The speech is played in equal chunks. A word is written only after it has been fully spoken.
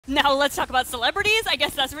Now let's talk about celebrities. I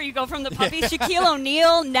guess that's where you go from the puppies. Shaquille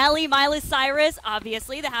O'Neal, Nelly, Miley Cyrus,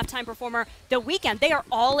 obviously the halftime performer, The Weeknd. They are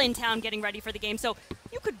all in town getting ready for the game, so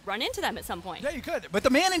you could run into them at some point. Yeah, you could. But the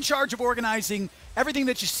man in charge of organizing everything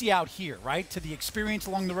that you see out here, right, to the experience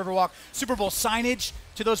along the Riverwalk, Super Bowl signage,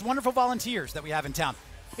 to those wonderful volunteers that we have in town.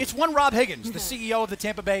 It's one Rob Higgins, the CEO of the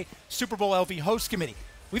Tampa Bay Super Bowl LV Host Committee.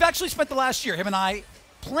 We've actually spent the last year, him and I,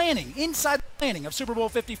 inside the planning of Super Bowl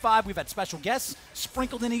 55. We've had special guests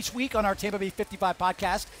sprinkled in each week on our Tampa Bay 55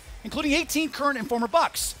 podcast, including 18 current and former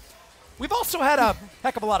Bucks. We've also had a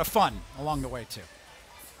heck of a lot of fun along the way, too.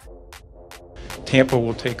 Tampa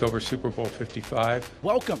will take over Super Bowl 55.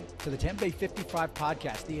 Welcome to the Tampa Bay 55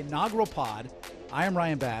 podcast, the inaugural pod. I am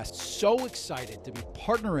Ryan Bass, so excited to be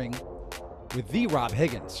partnering with the Rob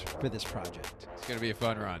Higgins for this project. It's going to be a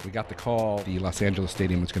fun run. We got the call the Los Angeles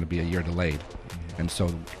Stadium was going to be a year delayed. And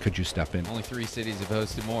so could you step in? Only 3 cities have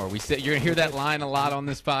hosted more. You're going to hear that line a lot on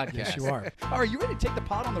this podcast. Yes, you are. All right, you ready to take the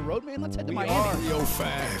pod on the road, man? Let's head to Miami.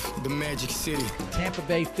 305, the Magic City. Tampa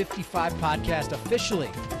Bay 55 podcast officially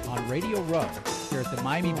on Radio Row here at the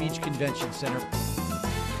Miami Beach Convention Center.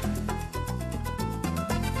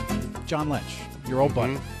 John Lynch, your old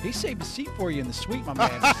buddy. He saved a seat for you in the suite, my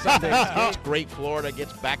man. Sunday. It's great. Florida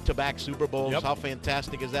gets back-to-back Super Bowls. Yep. How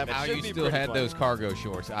fantastic is that? How you still had those cargo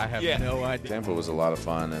shorts, I have no idea. Tampa was a lot of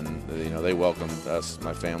fun, and they welcomed us,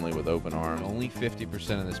 my family, with open arms. Only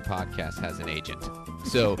 50% of this podcast has an agent.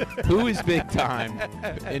 So who is big time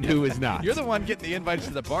and who is not? You're the one getting the invites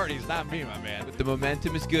to the parties, not me, my man. But the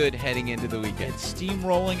momentum is good heading into the weekend. It's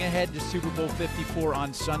steamrolling ahead to Super Bowl 54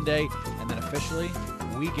 on Sunday, and then officially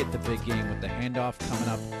we get the big game with the handoff coming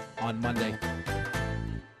up on Monday.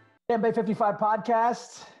 Tampa Bay 55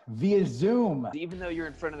 podcast via Zoom. Even though you're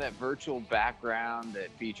in front of that virtual background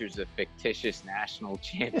that features a fictitious national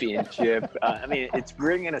championship, I mean, it's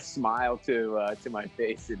bringing a smile to my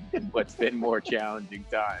face in what's been more challenging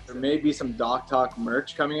times. There may be some Doc Talk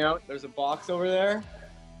merch coming out. There's a box over there.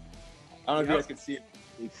 I don't know if you guys can see it.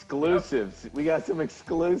 Exclusives. We got some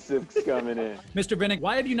exclusives coming in. Mr. Vinnick,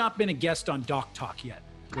 why have you not been a guest on Doc Talk yet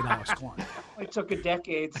with Alex Korn? It took a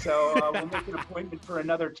decade, so we'll make an appointment for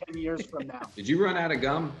another 10 years from now. Did you run out of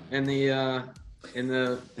gum in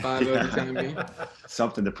the 5 overtime game?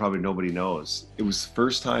 Something that probably nobody knows. It was the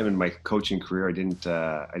first time in my coaching career I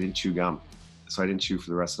didn't chew gum, so I didn't chew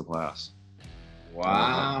for the rest of the class.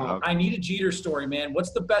 Wow. I need a Jeter story, man.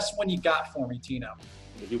 What's the best one you got for me, Tino?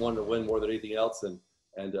 He wanted to win more than anything else and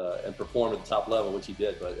perform at the top level, which he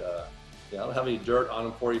did. But I don't have any dirt on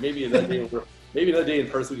him for you. Maybe another day in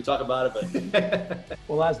person we can talk about it. But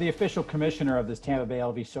well, as the official commissioner of this Tampa Bay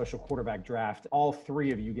LV Social Quarterback Draft, all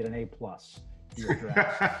 3 of you get an A+ in your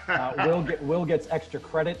draft. Will gets extra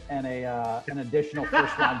credit and an additional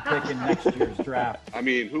first-round pick in next year's draft. I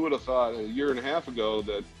mean, who would have thought a year and a half ago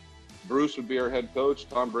that Bruce would be our head coach,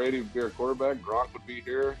 Tom Brady would be our quarterback, Gronk would be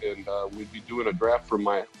here, and we'd be doing a draft from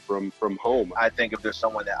home. I think if there's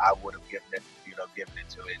someone that I would have given it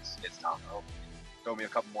to, it's Tom. Throw me a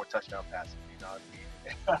couple more touchdown passes, you know what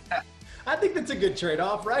I mean? I think that's a good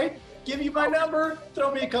trade-off, right? Give you my number,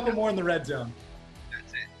 throw me a couple more in the red zone.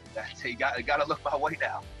 That's it. You got to look my way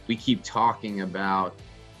now. We keep talking about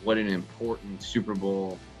what an important Super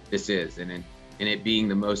Bowl this is, and it being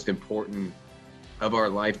the most important of our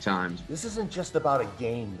lifetimes. This isn't just about a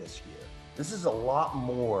game this year. This is a lot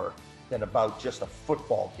more than about just a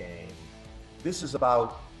football game. This is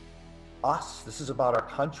about us. This is about our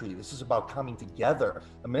country. This is about coming together.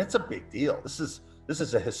 I mean, it's a big deal. This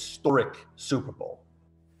is a historic Super Bowl.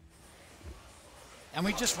 And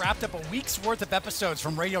we just wrapped up a week's worth of episodes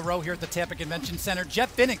from Radio Row here at the Tampa Convention Center.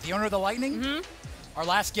 Jeff Vinnick, the owner of the Lightning, our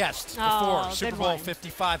last guest before Super Bowl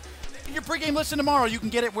 55. Your pregame listen tomorrow. You can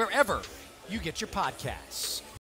get it wherever you get your podcasts.